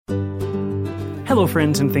Hello,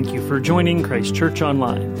 friends, and thank you for joining Christ Church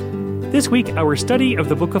Online. This week, our study of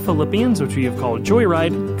the book of Philippians, which we have called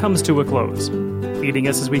Joyride, comes to a close. Leading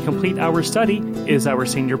us as we complete our study is our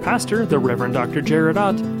senior pastor, the Reverend Dr. Jared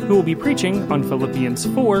Ott, who will be preaching on Philippians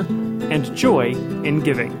 4 and joy in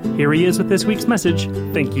giving. Here he is with this week's message.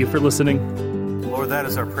 Thank you for listening. Lord, that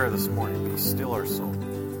is our prayer this morning. Be still our soul.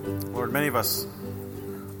 Lord, many of us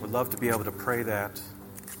would love to be able to pray that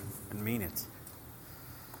and mean it.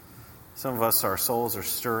 Some of us, our souls are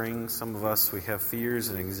stirring. Some of us, we have fears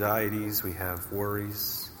and anxieties. We have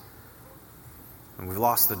worries. And we've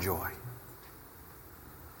lost the joy.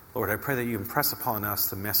 Lord, I pray that you impress upon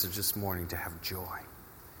us the message this morning to have joy.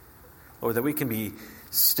 Lord, that we can be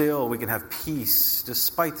still, we can have peace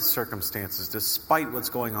despite the circumstances, despite what's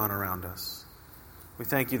going on around us. We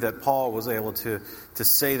thank you that Paul was able to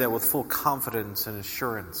say that with full confidence and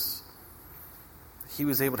assurance. He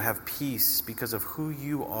was able to have peace because of who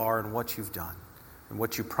you are and what you've done and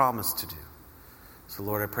what you promised to do. So,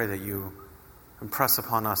 Lord, I pray that you impress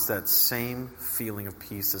upon us that same feeling of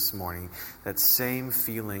peace this morning, that same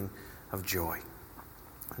feeling of joy,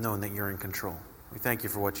 knowing that you're in control. We thank you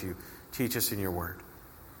for what you teach us in your word.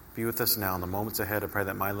 Be with us now in the moments ahead. I pray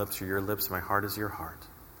that my lips are your lips, my heart is your heart.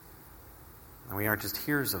 And we aren't just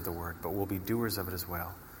hearers of the word, but we'll be doers of it as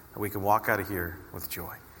well. That we can walk out of here with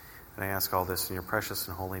joy. And I ask all this in your precious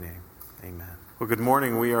and holy name. Amen. Well, good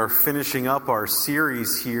morning. We are finishing up our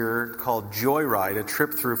series here called Joyride, a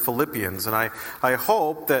trip through Philippians. And I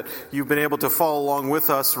hope that you've been able to follow along with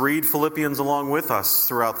us, read Philippians along with us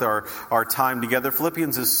throughout our time together.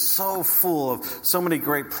 Philippians is so full of so many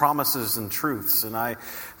great promises and truths. And I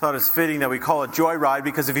thought it's fitting that we call it Joyride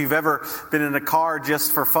because if you've ever been in a car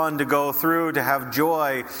just for fun to go through, to have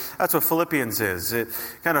joy, that's what Philippians is. It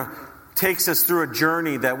kind of takes us through a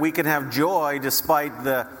journey that we can have joy despite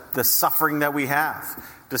the suffering that we have,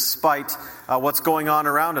 despite what's going on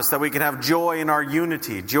around us, that we can have joy in our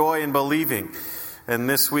unity, joy in believing. And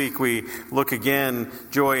this week we look again,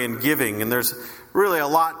 joy in giving. And there's really a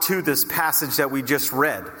lot to this passage that we just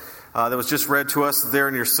read. That was just read to us there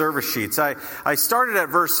in your service sheets. I started at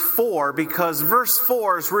verse 4 because verse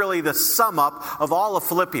 4 is really the sum up of all of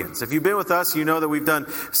Philippians. If you've been with us, you know that we've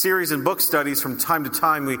done series and book studies from time to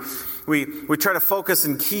time. We try to focus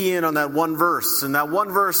and key in on that one verse. And that one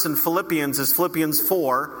verse in Philippians is Philippians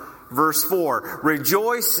 4, verse 4.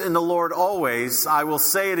 Rejoice in the Lord always. I will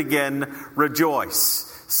say it again,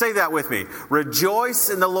 rejoice. Say that with me. Rejoice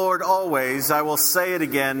in the Lord always. I will say it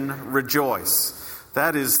again, rejoice.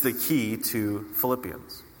 That is the key to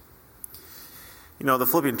Philippians. You know, the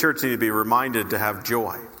Philippian church needed to be reminded to have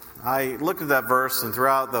joy. I looked at that verse, and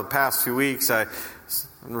throughout the past few weeks, I'm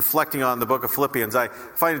reflecting on the book of Philippians. I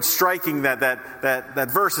find it striking that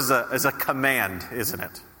verse is a command, isn't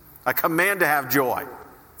it? A command to have joy.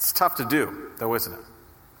 It's tough to do, though, isn't it?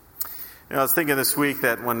 You know, I was thinking this week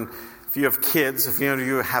that if you have kids, if any of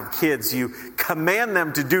you have kids, you command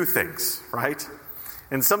them to do things, right?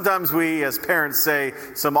 And sometimes we, as parents, say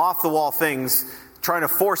some off-the-wall things trying to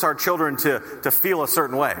force our children to feel a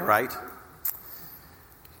certain way, right?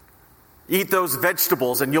 Eat those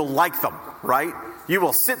vegetables and you'll like them, right? You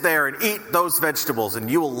will sit there and eat those vegetables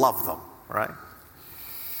and you will love them, right?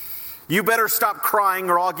 You better stop crying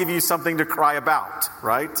or I'll give you something to cry about,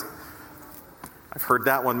 right? I've heard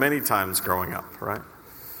that one many times growing up, right?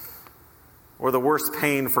 Or the worst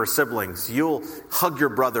pain for siblings. You'll hug your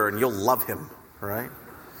brother and you'll love him, right?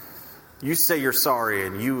 You say you're sorry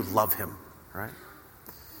and you love him, right?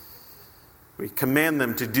 We command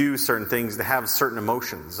them to do certain things, to have certain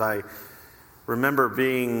emotions. I remember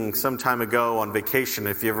being some time ago on vacation,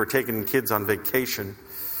 if you've ever taken kids on vacation.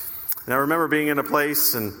 And I remember being in a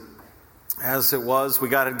place, and as it was, we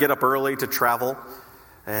got to get up early to travel.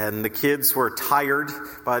 And the kids were tired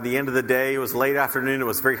by the end of the day. It was late afternoon. It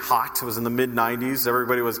was very hot. It was in the mid-90s.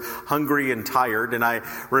 Everybody was hungry and tired. And I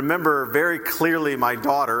remember very clearly my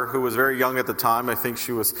daughter, who was very young at the time, I think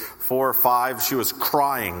she was 4 or 5, she was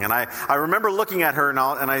crying. And I remember looking at her and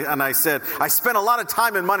I said, I spent a lot of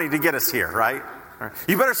time and money to get us here, right?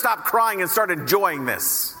 You better stop crying and start enjoying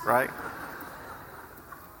this, right?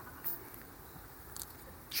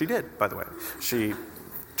 She did, by the way. She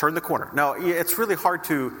turned the corner. Now, it's really hard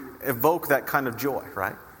to evoke that kind of joy,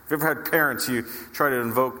 right? If you've ever had parents, you try to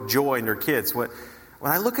invoke joy in your kids. When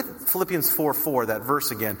I look at Philippians 4:4, that verse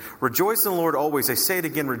again, rejoice in the Lord always. I say it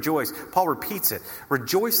again, rejoice. Paul repeats it.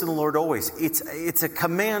 Rejoice in the Lord always. It's a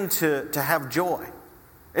command to have joy.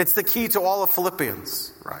 It's the key to all of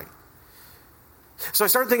Philippians, right? So I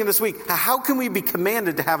started thinking this week, how can we be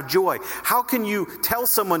commanded to have joy? How can you tell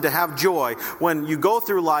someone to have joy when you go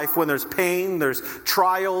through life, when there's pain, there's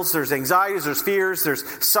trials, there's anxieties, there's fears, there's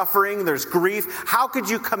suffering, there's grief? How could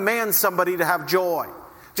you command somebody to have joy?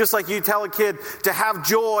 Just like you tell a kid to have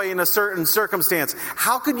joy in a certain circumstance.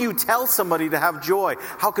 How can you tell somebody to have joy?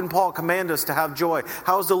 How can Paul command us to have joy?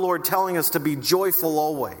 How is the Lord telling us to be joyful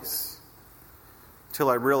always? Until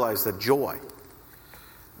I realized that joy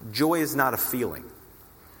is not a feeling.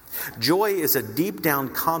 Joy is a deep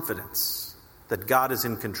down confidence that God is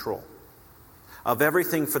in control of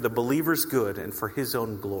everything for the believer's good and for his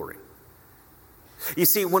own glory. You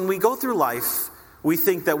see, when we go through life, we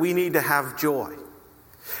think that we need to have joy.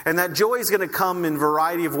 And that joy is going to come in a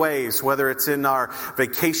variety of ways, whether it's in our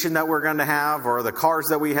vacation that we're going to have, or the cars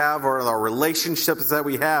that we have, or our relationships that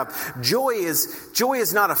we have. Joy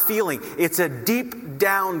is not a feeling. It's a deep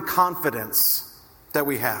down confidence that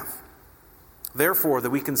we have. Therefore,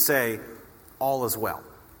 that we can say, all is well.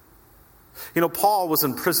 You know, Paul was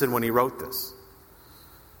in prison when he wrote this.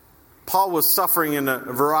 Paul was suffering in a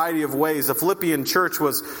variety of ways. The Philippian church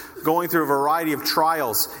was going through a variety of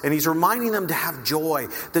trials, and he's reminding them to have joy.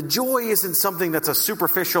 The joy isn't something that's a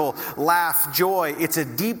superficial laugh joy. It's a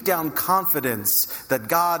deep down confidence that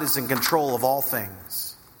God is in control of all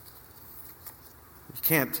things. You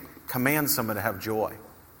can't command someone to have joy.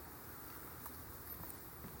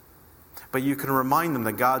 But you can remind them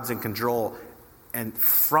that God's in control, and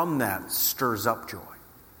from that stirs up joy.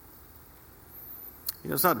 You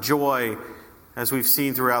know, it's not joy, as we've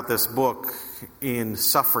seen throughout this book, in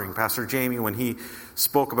suffering. Pastor Jamie, when he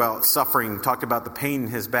spoke about suffering, talked about the pain in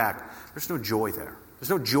his back. There's no joy there. There's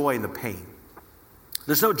no joy in the pain.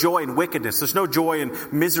 There's no joy in wickedness. There's no joy in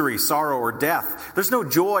misery, sorrow, or death. There's no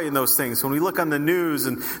joy in those things. When we look on the news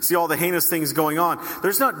and see all the heinous things going on,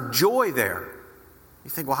 there's not joy there. You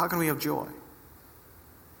think, well, how can we have joy?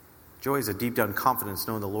 Joy is a deep down confidence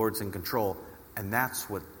knowing the Lord's in control, and that's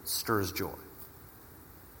what stirs joy.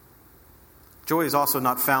 Joy is also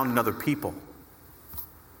not found in other people.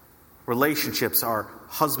 Relationships, our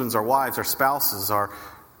husbands, our wives, our spouses, our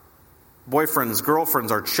boyfriends,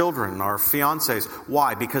 girlfriends, our children, our fiancés.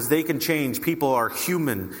 Why? Because they can change. People are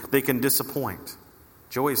human. They can disappoint.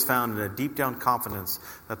 Joy is found in a deep down confidence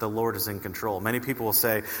that the Lord is in control. Many people will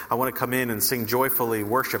say, I want to come in and sing joyfully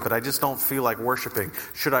worship, but I just don't feel like worshiping.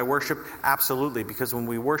 Should I worship? Absolutely, because when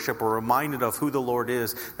we worship, we're reminded of who the Lord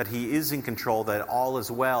is, that He is in control, that all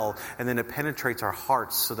is well, and then it penetrates our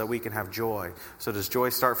hearts so that we can have joy. So does joy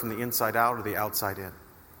start from the inside out or the outside in?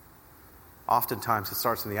 Oftentimes it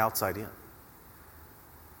starts from the outside in.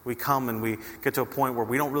 We come and we get to a point where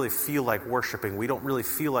we don't really feel like worshiping. We don't really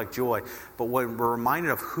feel like joy. But when we're reminded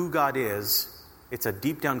of who God is, it's a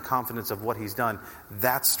deep down confidence of what He's done.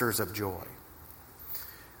 That stirs up joy.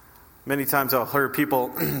 Many times I'll hear people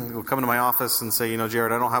who come into my office and say, you know,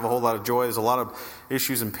 Jared, I don't have a whole lot of joy. There's a lot of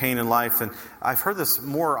issues and pain in life. And I've heard this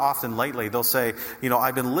more often lately. They'll say, you know,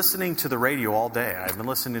 I've been listening to the radio all day. I've been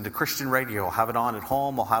listening to Christian radio. I'll have it on at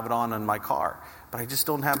home. I'll have it on in my car. But I just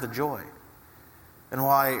don't have the joy. And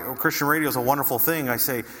why Christian radio is a wonderful thing, I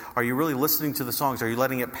say, are you really listening to the songs? Are you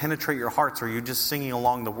letting it penetrate your hearts? Or are you just singing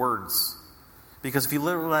along the words? Because if you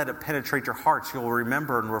let it penetrate your hearts, you'll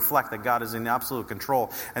remember and reflect that God is in absolute control.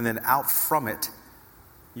 And then out from it,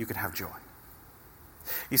 you can have joy.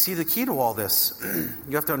 You see, the key to all this,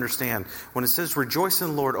 you have to understand, when it says rejoice in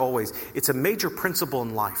the Lord always, it's a major principle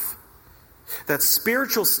in life. That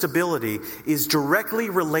spiritual stability is directly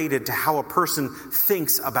related to how a person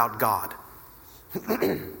thinks about God.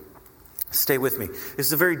 Stay with me. This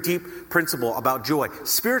is a very deep principle about joy.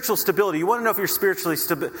 Spiritual stability. You want to know if you're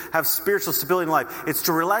have spiritual stability in life. It's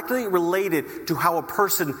directly related to how a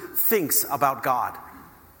person thinks about God.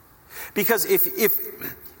 Because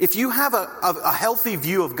if you have a healthy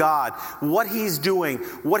view of God, what He's doing,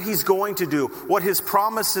 what He's going to do, what His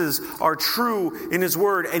promises are true in His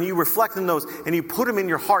Word, and you reflect on those, and you put them in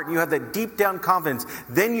your heart, and you have that deep down confidence,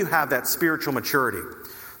 then you have that spiritual maturity.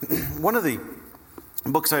 One of the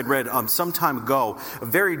books I'd read some time ago, a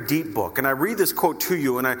very deep book. And I read this quote to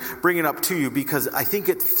you and I bring it up to you because I think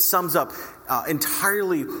it sums up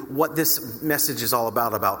entirely what this message is all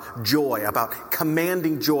about joy, about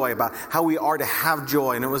commanding joy, about how we are to have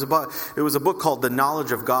joy. And it was a book called The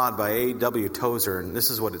Knowledge of God by A.W. Tozer. And this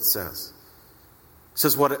is what it says. It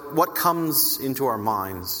says, what comes into our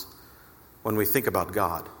minds when we think about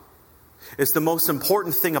God is the most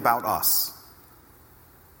important thing about us.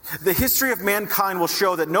 The history of mankind will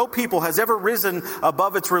show that no people has ever risen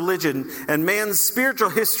above its religion, and man's spiritual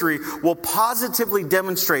history will positively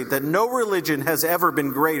demonstrate that no religion has ever been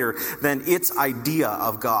greater than its idea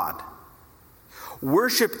of God.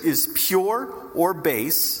 Worship is pure or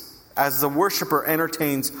base as the worshiper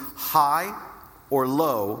entertains high or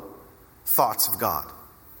low thoughts of God.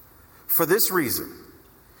 For this reason,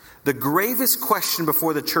 the gravest question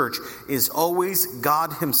before the church is always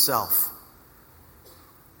God himself.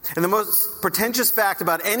 And the most pretentious fact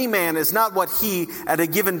about any man is not what he at a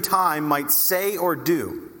given time might say or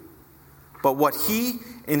do, but what he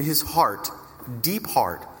in his heart, deep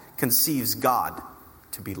heart, conceives God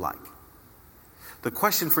to be like. The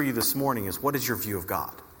question for you this morning is, what is your view of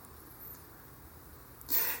God?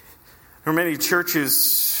 There are many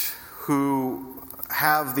churches who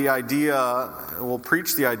have the idea, will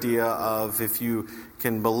preach the idea of if you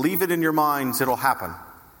can believe it in your minds, it'll happen.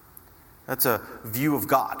 That's a view of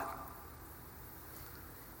God.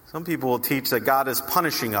 Some people will teach that God is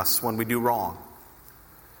punishing us when we do wrong.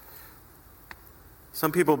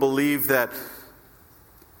 Some people believe that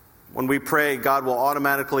when we pray, God will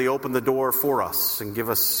automatically open the door for us and give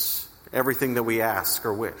us everything that we ask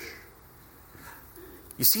or wish.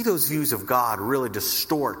 You see, those views of God really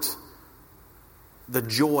distort the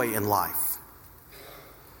joy in life.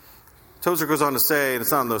 Tozer goes on to say, and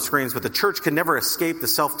it's not on those screens, but the church can never escape the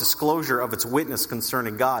self-disclosure of its witness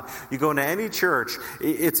concerning God. You go into any church,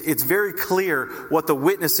 it's very clear what the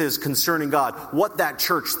witness is concerning God, what that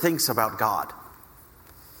church thinks about God.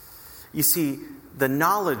 You see, the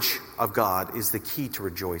knowledge of God is the key to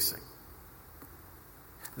rejoicing.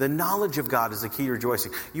 The knowledge of God is the key to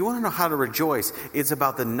rejoicing. You want to know how to rejoice? It's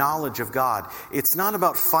about the knowledge of God. It's not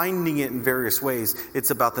about finding it in various ways.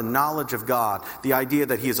 It's about the knowledge of God. The idea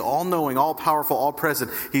that he is all-knowing, all-powerful,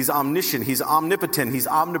 all-present. He's omniscient. He's omnipotent. He's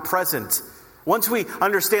omnipresent. Once we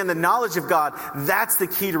understand the knowledge of God, that's the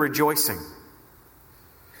key to rejoicing.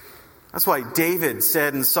 That's why David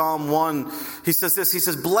said in Psalm 1, he says this, he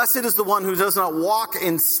says, "Blessed is the one who does not walk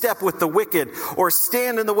in step with the wicked, or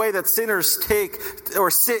stand in the way that sinners take,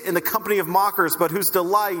 or sit in the company of mockers, but whose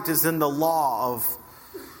delight is in the law of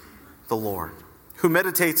the Lord, who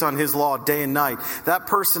meditates on his law day and night. That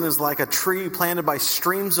person is like a tree planted by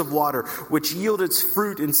streams of water, which yield its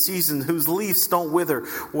fruit in season, whose leaves don't wither,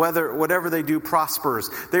 whatever they do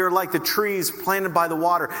prospers. They are like the trees planted by the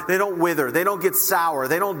water. They don't wither. They don't get sour.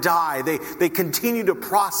 They don't die. They continue to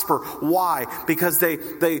prosper. Why? Because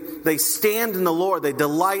they stand in the Lord. They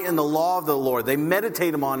delight in the law of the Lord. They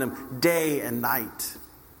meditate on him day and night."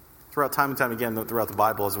 Throughout time and time again, throughout the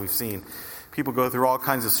Bible, as we've seen, people go through all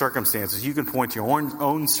kinds of circumstances. You can point to your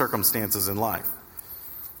own circumstances in life.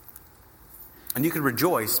 And you can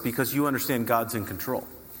rejoice because you understand God's in control.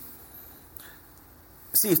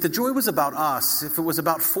 See, if the joy was about us, if it was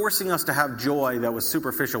about forcing us to have joy that was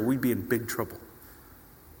superficial, we'd be in big trouble.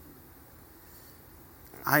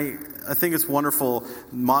 I think it's wonderful,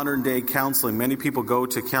 modern day counseling. Many people go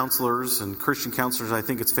to counselors and Christian counselors. I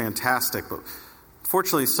think it's fantastic. But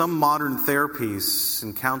fortunately, some modern therapies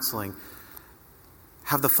and counseling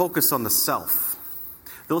have the focus on the self.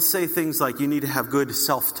 They'll say things like you need to have good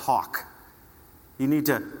self-talk. You need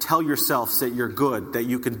to tell yourself that you're good, that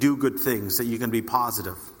you can do good things, that you can be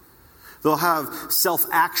positive. They'll have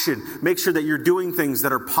self-action. Make sure that you're doing things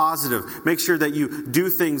that are positive. Make sure that you do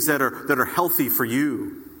things that are healthy for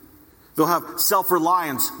you. They'll have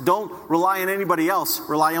self-reliance. Don't rely on anybody else.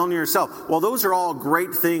 Rely on yourself. Well, those are all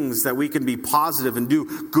great things that we can be positive and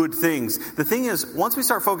do good things. The thing is, once we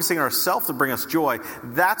start focusing on ourselves to bring us joy,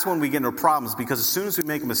 that's when we get into problems, because as soon as we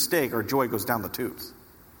make a mistake, our joy goes down the tubes.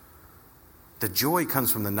 The joy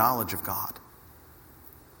comes from the knowledge of God.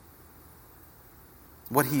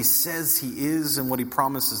 What he says he is and what he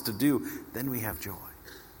promises to do, then we have joy.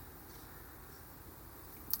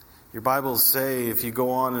 Your Bibles say, if you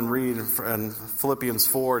go on and read in Philippians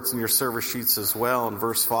 4, it's in your service sheets as well, in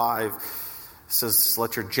verse 5, it says,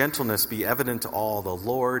 "Let your gentleness be evident to all, the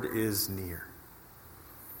Lord is near."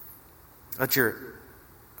 Let your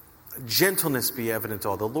gentleness be evident to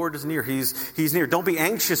all. The Lord is near. He's near. Don't be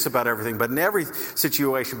anxious about everything, but in every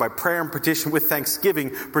situation, by prayer and petition with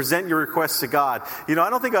thanksgiving, present your requests to God. You know, I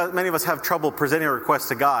don't think many of us have trouble presenting a request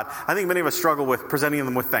to God. I think many of us struggle with presenting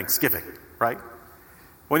them with thanksgiving, right?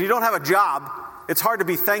 When you don't have a job, it's hard to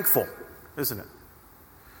be thankful, isn't it?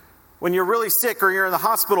 When you're really sick or you're in the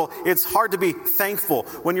hospital, it's hard to be thankful.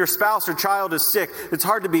 When your spouse or child is sick, it's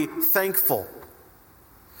hard to be thankful.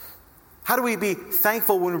 How do we be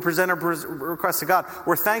thankful when we present our requests to God?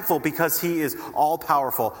 We're thankful because he is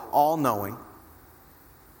all-powerful, all-knowing,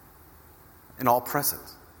 and all-present.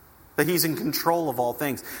 That he's in control of all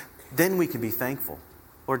things. Then we can be thankful.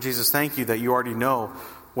 Lord Jesus, thank you that you already know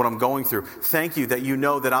what I'm going through. Thank you that you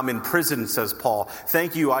know that I'm in prison, says Paul.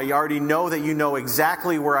 Thank you, I already know that you know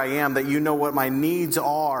exactly where I am, that you know what my needs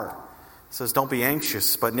are. It says, don't be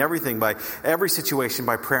anxious, but in everything, by every situation,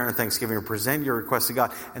 by prayer and thanksgiving, present your requests to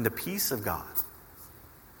God. And the peace of God,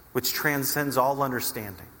 which transcends all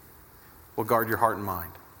understanding, will guard your heart and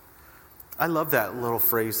mind. I love that little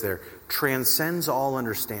phrase there. Transcends all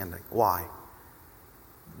understanding. Why?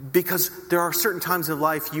 Because there are certain times in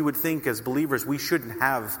life you would think as believers we shouldn't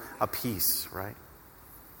have a peace, right?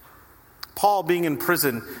 Paul being in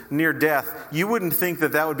prison near death, you wouldn't think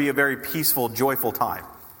that that would be a very peaceful, joyful time.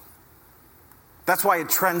 That's why it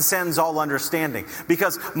transcends all understanding.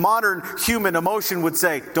 Because modern human emotion would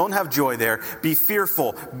say, don't have joy there. Be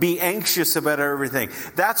fearful. Be anxious about everything.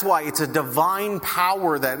 That's why it's a divine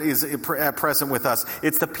power that is present with us.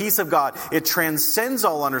 It's the peace of God. It transcends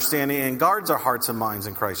all understanding and guards our hearts and minds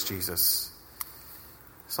in Christ Jesus.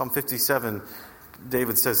 Psalm 57,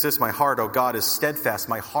 David says this, my heart, O God, is steadfast.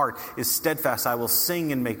 My heart is steadfast. I will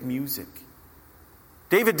sing and make music.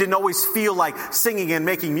 David didn't always feel like singing and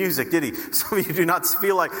making music, did he? Some of you do not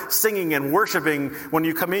feel like singing and worshiping when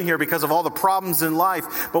you come in here because of all the problems in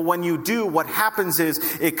life. But when you do, what happens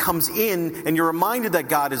is it comes in and you're reminded that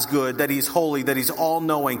God is good, that He's holy, that He's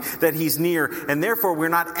all-knowing, that He's near. And therefore, we're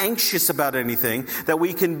not anxious about anything, that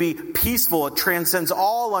we can be peaceful. It transcends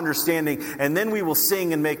all understanding. And then we will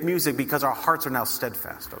sing and make music because our hearts are now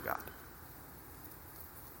steadfast, oh God.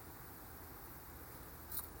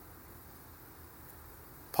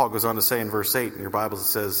 Paul goes on to say in verse 8 in your Bibles, it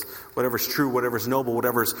says, whatever's true, whatever's noble,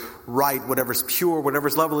 whatever's right, whatever's pure,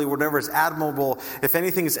 whatever's lovely, whatever's admirable, if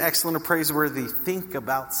anything is excellent or praiseworthy, think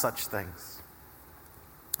about such things.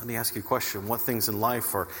 Let me ask you a question. What things in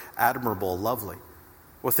life are admirable, lovely?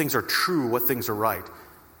 What things are true? What things are right?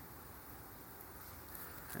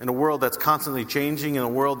 In a world that's constantly changing, in a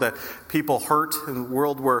world that people hurt, in a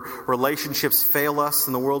world where relationships fail us,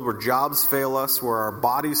 in the world where jobs fail us, where our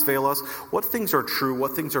bodies fail us, what things are true,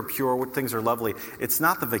 what things are pure, what things are lovely? It's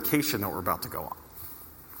not the vacation that we're about to go on.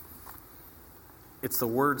 It's the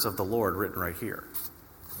words of the Lord written right here.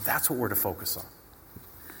 That's what we're to focus on.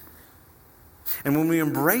 And when we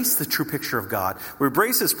embrace the true picture of God, we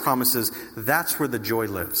embrace His promises, that's where the joy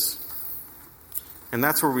lives. And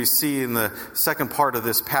that's where we see in the second part of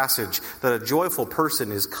this passage that a joyful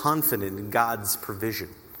person is confident in God's provision.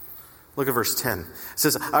 Look at verse 10. It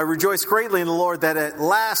says, I rejoice greatly in the Lord that at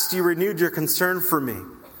last you renewed your concern for me.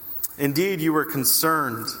 Indeed, you were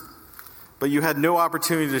concerned, but you had no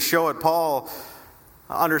opportunity to show it. Paul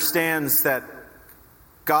understands that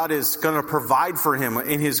God is going to provide for him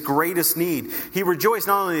in his greatest need. He rejoiced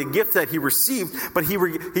not only in the gift that he received, but he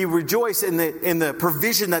rejoiced in the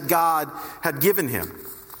provision that God had given him.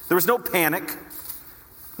 There was no panic,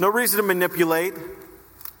 no reason to manipulate.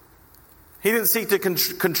 He didn't seek to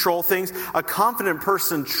control things. A confident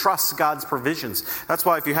person trusts God's provisions. That's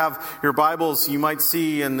why if you have your Bibles, you might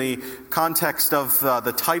see in the context of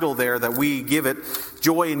the title there that we give it,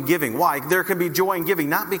 Joy in Giving. Why? There can be joy in giving,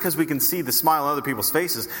 not because we can see the smile on other people's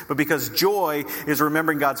faces, but because joy is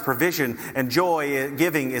remembering God's provision, and joy in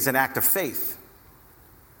giving is an act of faith.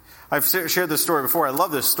 I've shared this story before. I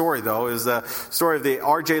love this story, though. Is the story of the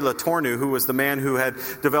R.J. Letourneau, who was the man who had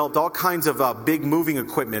developed all kinds of big moving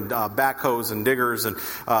equipment, backhoes and diggers, and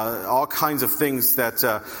all kinds of things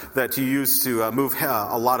that you use to move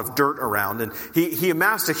a lot of dirt around. And he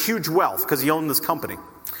amassed a huge wealth because he owned this company.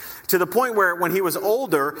 To the point where when he was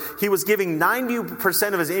older, he was giving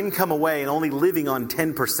 90% of his income away and only living on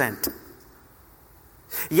 10%.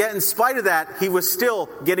 Yet in spite of that, he was still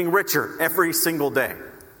getting richer every single day.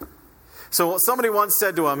 So somebody once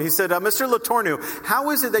said to him, he said, Mr. Letourneau,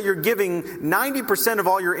 how is it that you're giving 90% of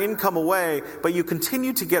all your income away, but you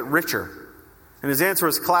continue to get richer? And his answer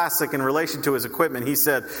was classic in relation to his equipment. He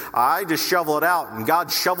said, I just shovel it out, and God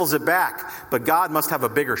shovels it back, but God must have a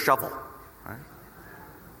bigger shovel. Right?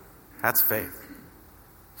 That's faith.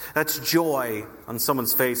 That's joy on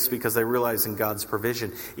someone's face because they realize in God's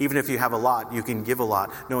provision. Even if you have a lot, you can give a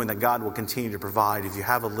lot, knowing that God will continue to provide. If you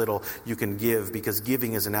have a little, you can give, because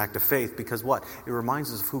giving is an act of faith. Because what? It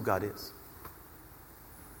reminds us of who God is.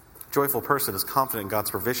 A joyful person is confident in God's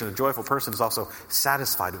provision. A joyful person is also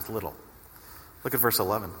satisfied with little. Look at verse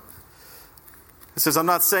 11. It says, I'm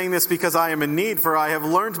not saying this because I am in need, for I have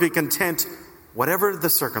learned to be content, whatever the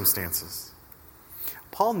circumstances.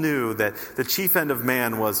 Paul knew that the chief end of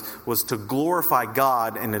man was to glorify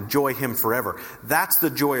God and enjoy Him forever. That's the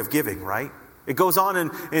joy of giving, right? It goes on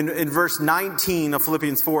in verse 19 of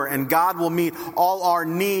Philippians 4, and God will meet all our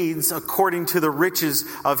needs according to the riches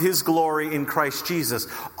of His glory in Christ Jesus.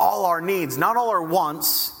 All our needs, not all our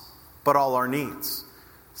wants, but all our needs.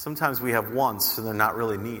 Sometimes we have wants and they're not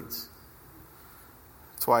really needs.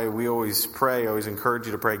 That's why we always pray, I always encourage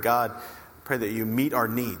you to pray, God, pray that you meet our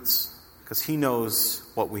needs, because He knows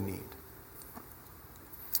what we need.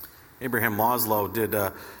 Abraham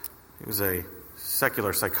Maslow he was a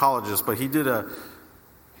secular psychologist, but he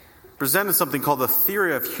presented something called the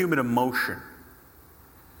theory of human emotion.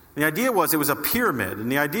 The idea was it was a pyramid,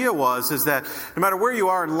 and the idea is that no matter where you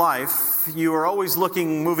are in life, you are always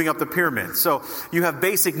moving up the pyramid. So you have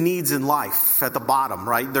basic needs in life at the bottom,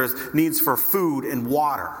 right? There's needs for food and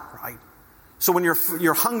water, right? So when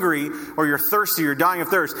you're hungry or you're thirsty, you're dying of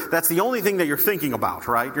thirst, that's the only thing that you're thinking about,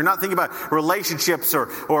 right? You're not thinking about relationships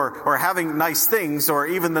or having nice things or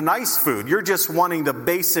even the nice food. You're just wanting the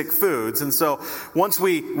basic foods. And so once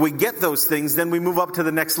we get those things, then we move up to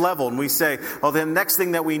the next level and we say, well, the next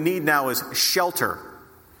thing that we need now is shelter.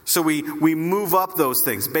 So we move up those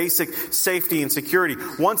things, basic safety and security.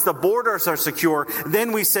 Once the borders are secure,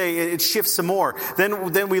 then we say it shifts some more.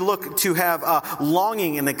 Then we look to have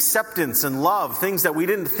longing and acceptance and love, things that we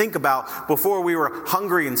didn't think about before we were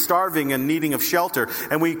hungry and starving and needing of shelter.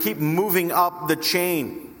 And we keep moving up the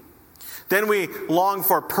chain. Then we long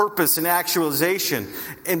for purpose and actualization.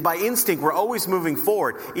 And by instinct, we're always moving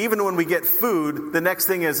forward. Even when we get food, the next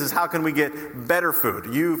thing is how can we get better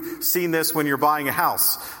food? You've seen this when you're buying a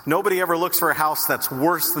house. Nobody ever looks for a house that's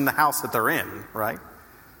worse than the house that they're in, right?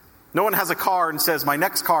 No one has a car and says, my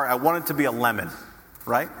next car, I want it to be a lemon,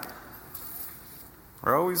 right?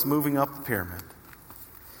 We're always moving up the pyramid.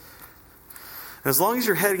 As long as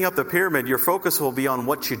you're heading up the pyramid, your focus will be on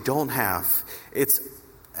what you don't have.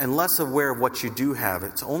 And less aware of what you do have.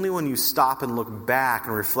 It's only when you stop and look back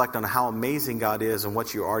and reflect on how amazing God is and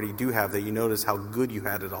what you already do have that you notice how good you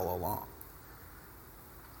had it all along.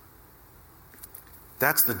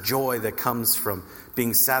 That's the joy that comes from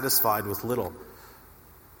being satisfied with little.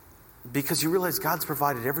 Because you realize God's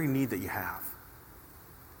provided every need that you have.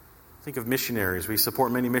 Think of missionaries. We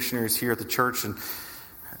support many missionaries here at the church, and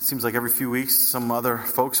it seems like every few weeks some other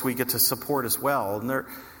folks we get to support as well. And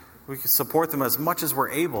we can support them as much as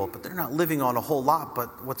we're able, but they're not living on a whole lot.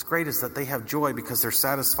 But what's great is that they have joy because they're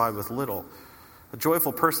satisfied with little. A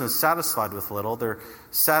joyful person is satisfied with little. They're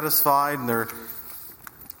satisfied and they're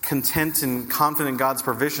content and confident in God's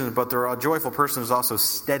provision, but a joyful person is also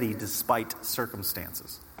steady despite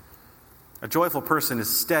circumstances. A joyful person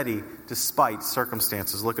is steady despite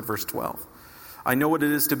circumstances. Look at verse 12. I know what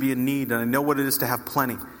it is to be in need, and I know what it is to have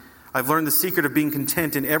plenty. I've learned the secret of being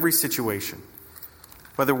content in every situation.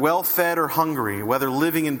 Whether well-fed or hungry, whether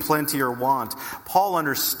living in plenty or want. Paul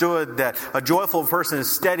understood that a joyful person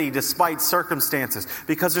is steady despite circumstances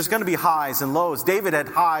because there's going to be highs and lows. David had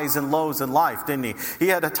highs and lows in life, didn't he? He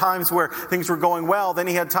had times where things were going well. Then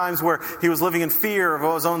he had times where he was living in fear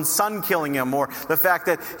of his own son killing him, or the fact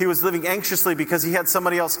that he was living anxiously because he had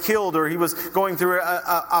somebody else killed, or he was going through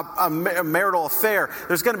a marital affair.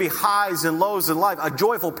 There's going to be highs and lows in life. A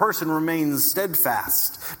joyful person remains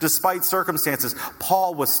steadfast despite circumstances. Paul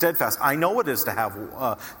was steadfast. I know what it is to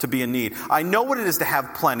have to be in need. I know what it is to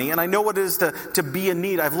have plenty, and I know what it is to be in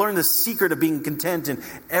need. I've learned the secret of being content in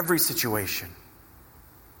every situation.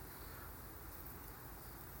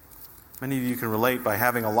 Many of you can relate by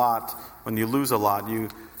having a lot. When you lose a lot, you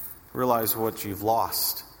realize what you've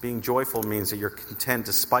lost. Being joyful means that you're content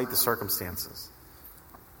despite the circumstances.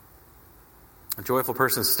 A joyful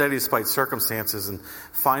person is steady despite circumstances. And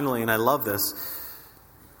finally, and I love this,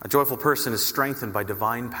 a joyful person is strengthened by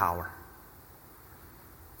divine power.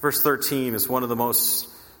 Verse 13 is one of the most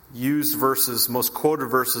used verses, most quoted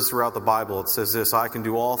verses throughout the Bible. It says this, I can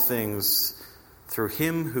do all things through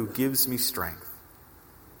him who gives me strength.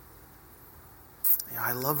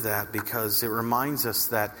 I love that because it reminds us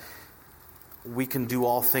that we can do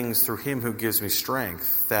all things through him who gives me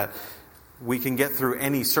strength. That we can get through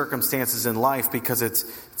any circumstances in life because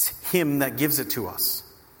it's him that gives it to us.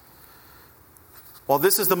 Well,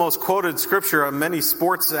 this is the most quoted scripture. Many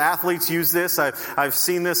sports athletes use this. I've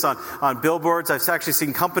seen this on billboards. I've actually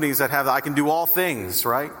seen companies that have, I can do all things,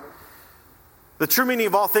 right? The true meaning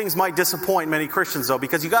of all things might disappoint many Christians, though,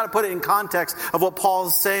 because you got to put it in context of what Paul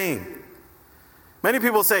is saying. Many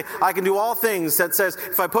people say, I can do all things. That says,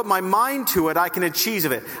 if I put my mind to it, I can achieve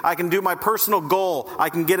it. I can do my personal goal. I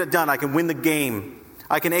can get it done. I can win the game.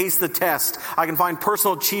 I can ace the test. I can find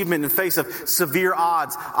personal achievement in the face of severe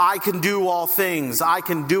odds. I can do all things. I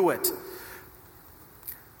can do it.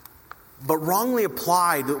 But wrongly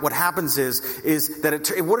applied, what happens is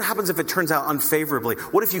that what happens if it turns out unfavorably?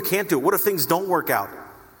 What if you can't do it? What if things don't work out?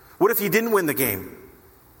 What if you didn't win the game?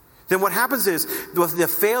 Then what happens is the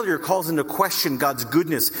failure calls into question God's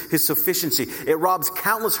goodness, his sufficiency. It robs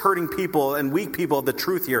countless hurting people and weak people of the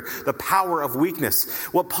truth here, the power of weakness.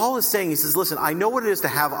 What Paul is saying, he says, listen, I know what it is to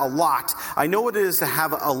have a lot. I know what it is to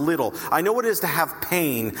have a little. I know what it is to have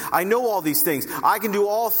pain. I know all these things. I can do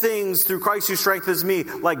all things through Christ who strengthens me,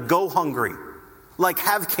 like go hungry. like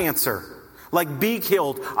have cancer, like be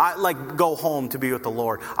killed, like go home to be with the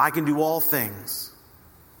Lord. I can do all things.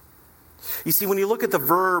 You see, when you look at the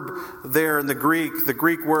verb there in the Greek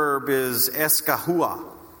verb is eskahua.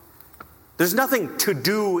 There's nothing to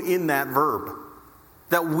do in that verb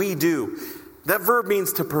that we do. That verb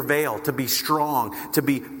means to prevail, to be strong, to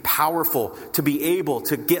be powerful, to be able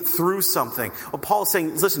to get through something. Well, Paul's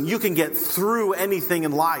saying, listen, you can get through anything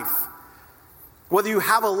in life. Whether you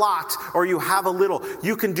have a lot or you have a little,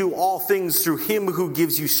 you can do all things through Him who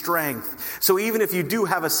gives you strength. So even if you do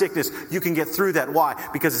have a sickness, you can get through that. Why?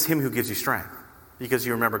 Because it's Him who gives you strength. Because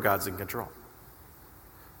you remember God's in control.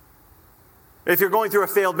 If you're going through a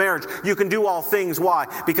failed marriage, you can do all things. Why?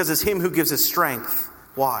 Because it's Him who gives us strength.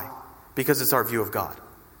 Why? Because it's our view of God.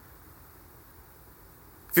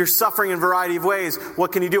 If you're suffering in a variety of ways,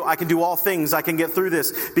 what can you do? I can do all things. I can get through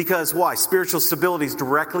this. Because why? Spiritual stability is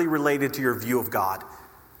directly related to your view of God.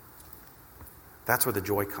 That's where the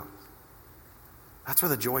joy comes. That's where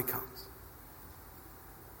the joy comes.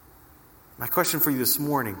 My question for you this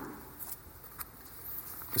morning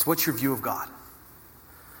is, what's your view of God?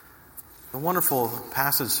 The wonderful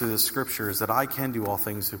passage through the scripture is that I can do all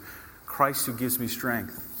things through Christ who gives me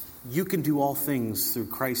strength. You can do all things through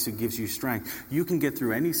Christ who gives you strength. You can get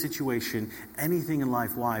through any situation, anything in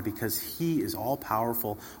life. Why? Because He is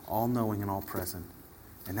all-powerful, all-knowing, and all-present.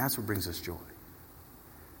 And that's what brings us joy.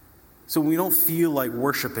 So when we don't feel like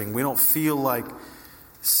worshiping, we don't feel like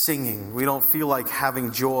singing, we don't feel like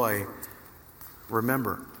having joy,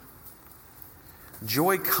 remember,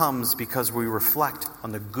 joy comes because we reflect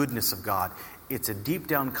on the goodness of God. It's a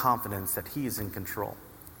deep-down confidence that He is in control.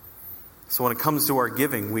 So when it comes to our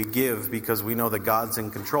giving, we give because we know that God's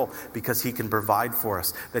in control, because He can provide for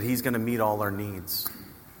us, that He's going to meet all our needs.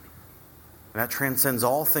 And that transcends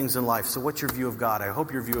all things in life. So what's your view of God? I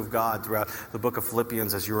hope your view of God throughout the book of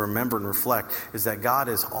Philippians, as you remember and reflect, is that God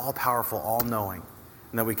is all-powerful, all-knowing,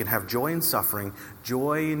 and that we can have joy in suffering,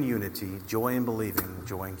 joy in unity, joy in believing,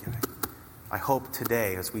 joy in giving. I hope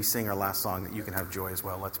today, as we sing our last song, that you can have joy as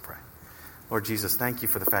well. Let's pray. Lord Jesus, thank You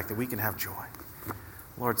for the fact that we can have joy.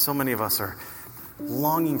 Lord, so many of us are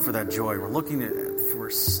longing for that joy. We're looking for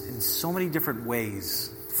in so many different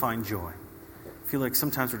ways to find joy. I feel like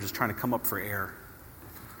sometimes we're just trying to come up for air.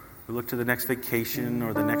 We look to the next vacation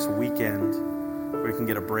or the next weekend where we can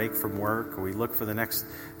get a break from work, or we look for the next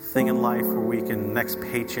thing in life where we can, next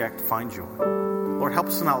paycheck, to find joy. Lord, help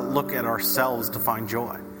us to not look at ourselves to find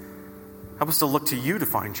joy. Help us to look to You to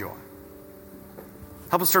find joy.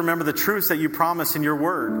 Help us to remember the truths that You promise in Your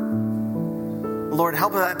word. Lord,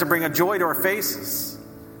 help that to bring a joy to our faces,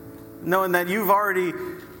 knowing that You've already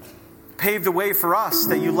paved the way for us,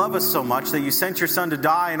 that You love us so much, that You sent Your Son to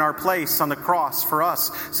die in our place on the cross for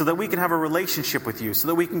us, so that we can have a relationship with You, so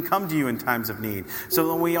that we can come to You in times of need, so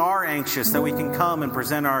that when we are anxious, that we can come and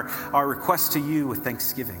present our requests to You with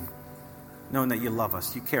thanksgiving, knowing that You love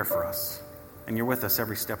us, You care for us, and You're with us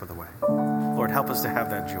every step of the way. Lord, help us to have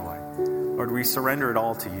that joy. Lord, we surrender it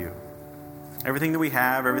all to You. Everything that we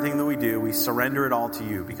have, everything that we do, we surrender it all to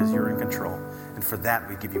You because You're in control. And for that,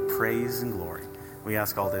 we give You praise and glory. We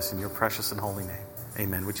ask all this in Your precious and holy name.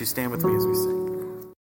 Amen. Would you stand with me as we sing?